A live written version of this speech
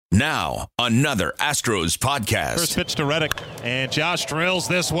Now, another Astros podcast. First pitch to Reddick, and Josh drills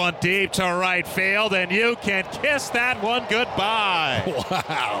this one deep to right field, and you can kiss that one goodbye.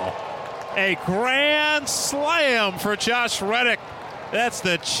 Wow. A grand slam for Josh Reddick. That's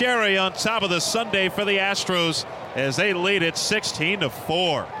the cherry on top of the sundae for the Astros as they lead it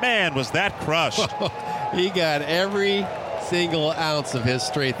 16-4. Man, was that crushed. He got every single ounce of his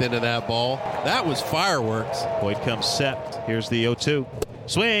strength into that ball. That was fireworks. Boyd comes set. Here's the 0-2.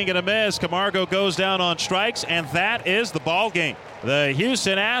 Swing and a miss. Camargo goes down on strikes, and that is the ball game. The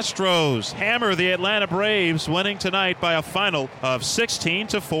Houston Astros hammer the Atlanta Braves, winning tonight by a final of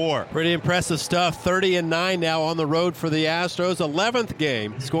 16-4. Pretty impressive stuff. 30-9 now on the road for the Astros. 11th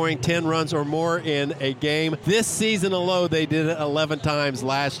game, scoring 10 runs or more in a game. This season alone, they did it 11 times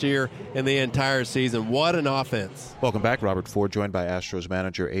last year in the entire season. What an offense. Welcome back. Robert Ford, joined by Astros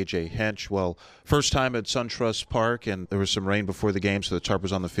manager A.J. Hinch. Well, first time at SunTrust Park, and there was some rain before the game, so the tarp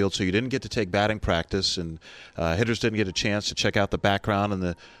was on the field, so you didn't get to take batting practice, and hitters didn't get a chance to check out the background and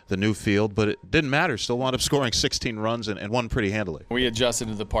the new field, but it didn't matter. Still wound up scoring 16 runs and won pretty handily. We adjusted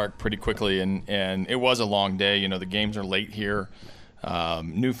to the park pretty quickly, and it was a long day. You know, the games are late here.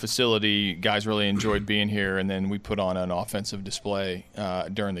 New facility, guys really enjoyed being here, and then we put on an offensive display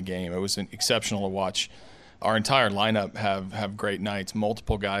during the game. It was exceptional to watch. Our entire lineup have great nights.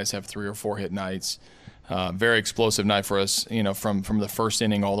 Multiple guys have 3 or 4 hit nights. Very explosive night for us, you know, from the first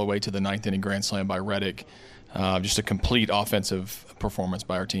inning all the way to the 9th inning grand slam by Reddick. Just a complete offensive performance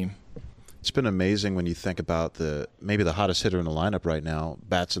by our team. It's been amazing when you think about maybe the hottest hitter in the lineup right now,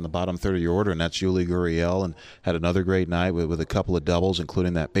 bats in the bottom third of your order, and that's Yuli Gurriel, and had another great night with a couple of doubles,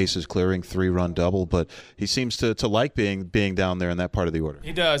 including that bases clearing 3-run double. But he seems to like being down there in that part of the order.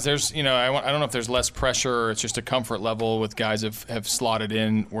 He does. There's, you know, I don't know if there's less pressure, or it's just a comfort level with guys have slotted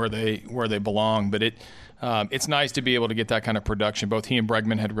in where they belong. But it's nice to be able to get that kind of production. Both he and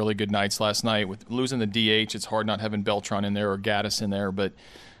Bregman had really good nights last night. With losing the DH, it's hard not having Beltran in there or Gaddis in there, but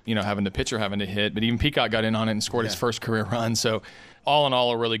you know, having the pitcher having to hit. But even Peacock got in on it and scored his first career run. So all in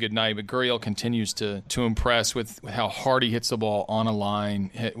all, a really good night. But Gurriel continues to impress with how hard he hits the ball on a line.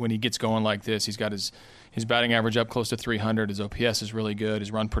 When he gets going like this, he's got his batting average up close to 300. His OPS is really good.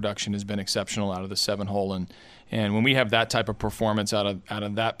 His run production has been exceptional out of the 7-hole. And when we have that type of performance out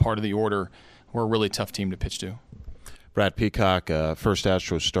of that part of the order, we're a really tough team to pitch to. Brad Peacock, first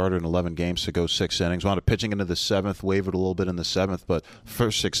Astros starter in 11 games to go 6 innings. Wound up pitching into the 7th, wavered a little bit in the 7th, but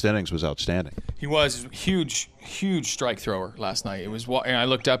first 6 innings was outstanding. He was huge strike thrower last night. It was, and I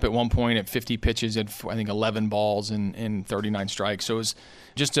looked up at one point at 50 pitches, at I think 11 balls and 39 strikes. So it was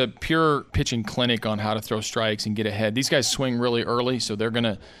just a pure pitching clinic on how to throw strikes and get ahead. These guys swing really early, so they're going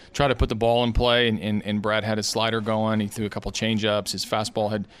to try to put the ball in play, and Brad had his slider going. He threw a couple change-ups. His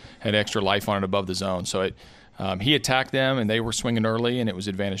fastball had extra life on it above the zone. So he attacked them, and they were swinging early, and it was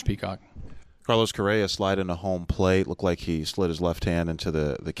advantage Peacock. Carlos Correa sliding a home plate. Looked like he slid his left hand into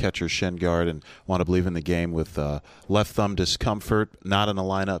the catcher's shin guard and wound up leaving the game with left thumb discomfort. Not in the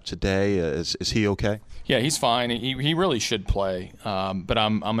lineup today. Is he okay? Yeah, he's fine. He really should play, but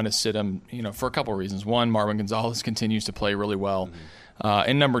I'm going to sit him, you know, for a couple of reasons. One, Marwin Gonzalez continues to play really well.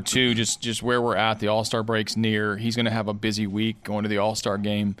 And number two, just where we're at, the All-Star break's near. He's going to have a busy week going to the All-Star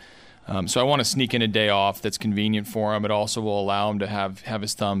game. So I want to sneak in a day off that's convenient for him. It also will allow him to have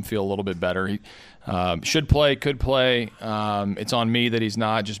his thumb feel a little bit better. He should play, could play. It's on me that he's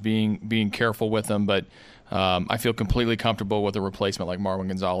not, just being careful with him. But I feel completely comfortable with a replacement like Marwin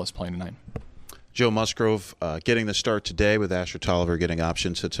Gonzalez playing tonight. Joe Musgrove getting the start today with Asher Tolliver getting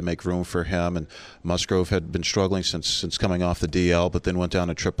options to make room for him. And Musgrove had been struggling since coming off the DL, but then went down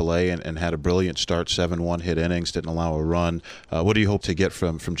to AAA and had a brilliant start, 7 one-hit innings, didn't allow a run. What do you hope to get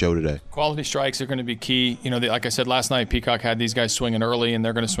from Joe today? Quality strikes are going to be key. You know, like I said last night, Peacock had these guys swinging early, and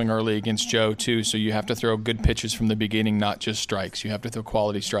they're going to swing early against Joe too. So you have to throw good pitches from the beginning, not just strikes. You have to throw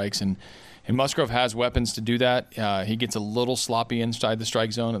quality strikes, and Musgrove has weapons to do that. He gets a little sloppy inside the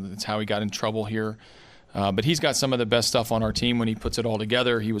strike zone. That's how he got in trouble here. But he's got some of the best stuff on our team when he puts it all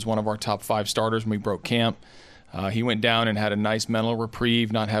together. He was one of our top 5 starters when we broke camp. He went down and had a nice mental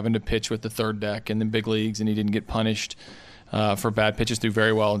reprieve, not having to pitch with the third deck in the big leagues, and he didn't get punished for bad pitches. Threw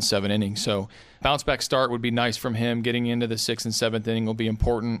very well in 7 innings. So bounce back start would be nice from him. Getting into the 6th and 7th inning will be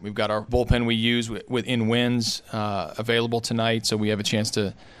important. We've got our bullpen we use in wins available tonight, so we have a chance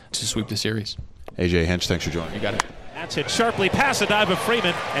to sweep the series. A.J. Hinch, thanks for joining. You got it. That's hit sharply past the dive of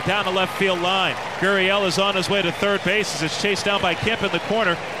Freeman and down the left field line. Gurriel is on his way to third base as it's chased down by Kemp in the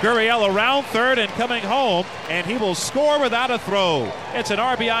corner. Gurriel around third and coming home, and he will score without a throw. It's an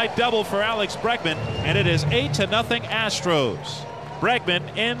RBI double for Alex Bregman, and it is 8-0 Astros.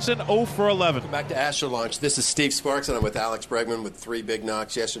 Bregman ends an 0 for 11. Back to Astro Launch. This is Steve Sparks, and I'm with Alex Bregman with 3 big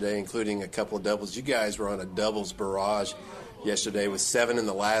knocks yesterday, including a couple of doubles. You guys were on a doubles barrage yesterday with 7 in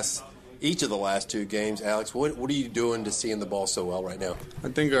each of the last 2 games. Alex, what are you doing to seeing the ball so well right now? I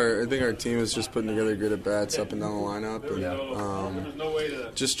think our team is just putting together good at bats up and down the lineup,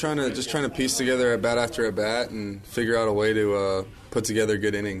 and just trying to piece together at bat after at bat and figure out a way to put together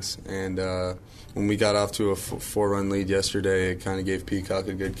good innings. And when we got off to a 4-run lead yesterday, it kind of gave Peacock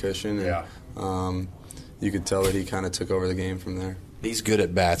a good cushion, and you could tell that he kind of took over the game from there. He's good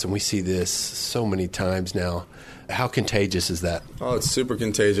at bats, and we see this so many times now. How contagious is that? Oh, it's super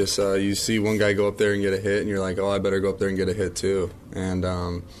contagious. You see one guy go up there and get a hit, and you're like, oh, I better go up there and get a hit too, and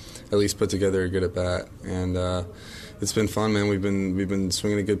at least put together a good at bat. And it's been fun, man. We've been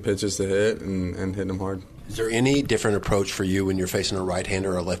swinging good pitches to hit and hitting them hard. Is there any different approach for you when you're facing a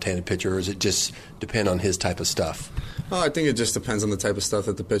right-hander or a left-handed pitcher, or does it just depend on his type of stuff? Oh, I think it just depends on the type of stuff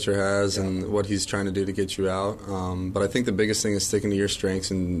that the pitcher has and what he's trying to do to get you out. But I think the biggest thing is sticking to your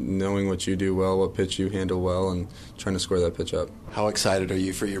strengths and knowing what you do well, what pitch you handle well, and trying to score that pitch up. How excited are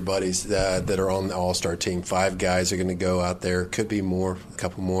you for your buddies that are on the All-Star team? 5 guys are going to go out there. Could be more, a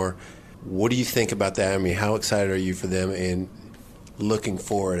couple more. What do you think about that? I mean, how excited are you for them, and looking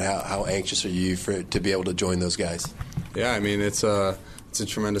forward, how anxious are you to be able to join those guys? Yeah, I mean, it's a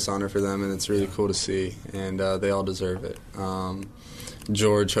tremendous honor for them, and it's really cool to see, and they all deserve it.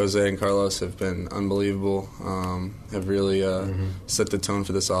 George, Jose, and Carlos have been unbelievable, have really set the tone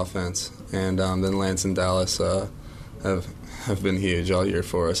for this offense. And then Lance and Dallas have been huge all year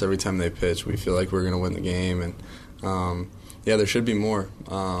for us. Every time they pitch, we feel like we're going to win the game. And there should be more.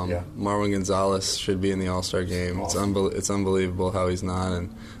 Marwin Gonzalez should be in the All-Star game. Awesome. It's unbelievable how he's not.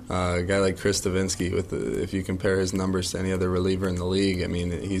 And a guy like Chris Davinsky, if you compare his numbers to any other reliever in the league, I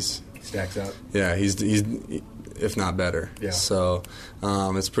mean, he stacks up. Yeah, he's if not better. Yeah. So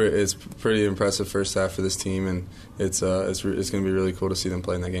it's pretty impressive first half for this team, and it's going to be really cool to see them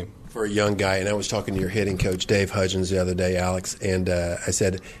play in that game. For a young guy, and I was talking to your hitting coach, Dave Hudgens, the other day, Alex, and I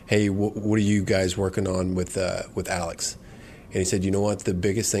said, hey, what are you guys working on with Alex? And he said, you know what, the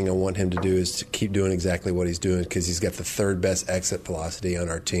biggest thing I want him to do is to keep doing exactly what he's doing, because he's got the 3rd best exit velocity on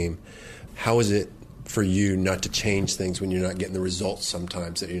our team. How is it for you not to change things when you're not getting the results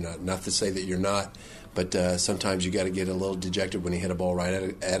sometimes that you're not? Not to say that you're not, but sometimes you got to get a little dejected when you hit a ball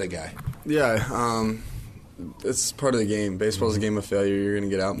right at a guy. Yeah, it's part of the game. Baseball's a game of failure. You're going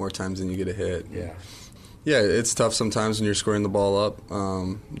to get out more times than you get a hit. Yeah, it's tough sometimes when you're scoring the ball up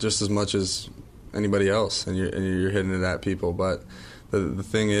just as much as anybody else, and you're hitting it at people. But the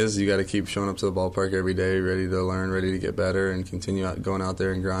thing is, you got to keep showing up to the ballpark every day, ready to learn, ready to get better, and continue going out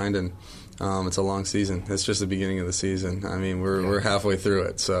there and grind. And it's a long season. It's just the beginning of the season. I mean, we're halfway through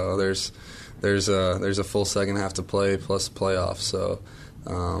it, so there's a full second half to play plus playoffs. So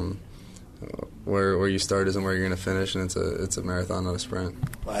where you start isn't where you're going to finish, and it's a marathon, not a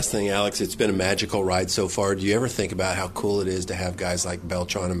sprint. Last thing, Alex, it's been a magical ride so far. Do you ever think about how cool it is to have guys like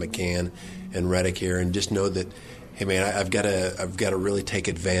Beltran and McCann and Reddick here, and just know that, hey man, I've got to really take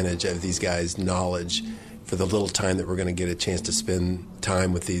advantage of these guys' knowledge for the little time that we're going to get a chance to spend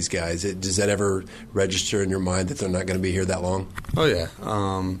time with these guys? Does that ever register in your mind that they're not going to be here that long? Oh yeah,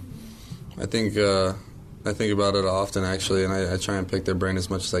 I think about it often, actually, and I try and pick their brain as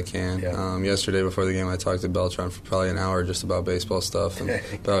much as I can. Yeah. Yesterday before the game, I talked to Beltran for probably an hour just about baseball stuff and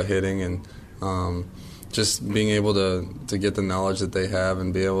about hitting, and just being able to get the knowledge that they have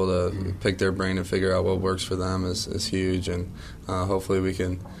and be able to pick their brain and figure out what works for them is huge, and hopefully we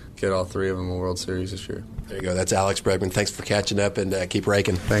can get all 3 of them a World Series this year. There you go. That's Alex Bregman. Thanks for catching up, and keep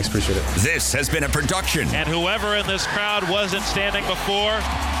raking. Thanks, appreciate it. This has been a production. And whoever in this crowd wasn't standing before,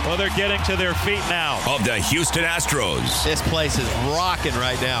 well, they're getting to their feet now. Of the Houston Astros This place is rocking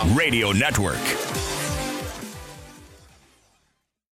right now. Radio Network.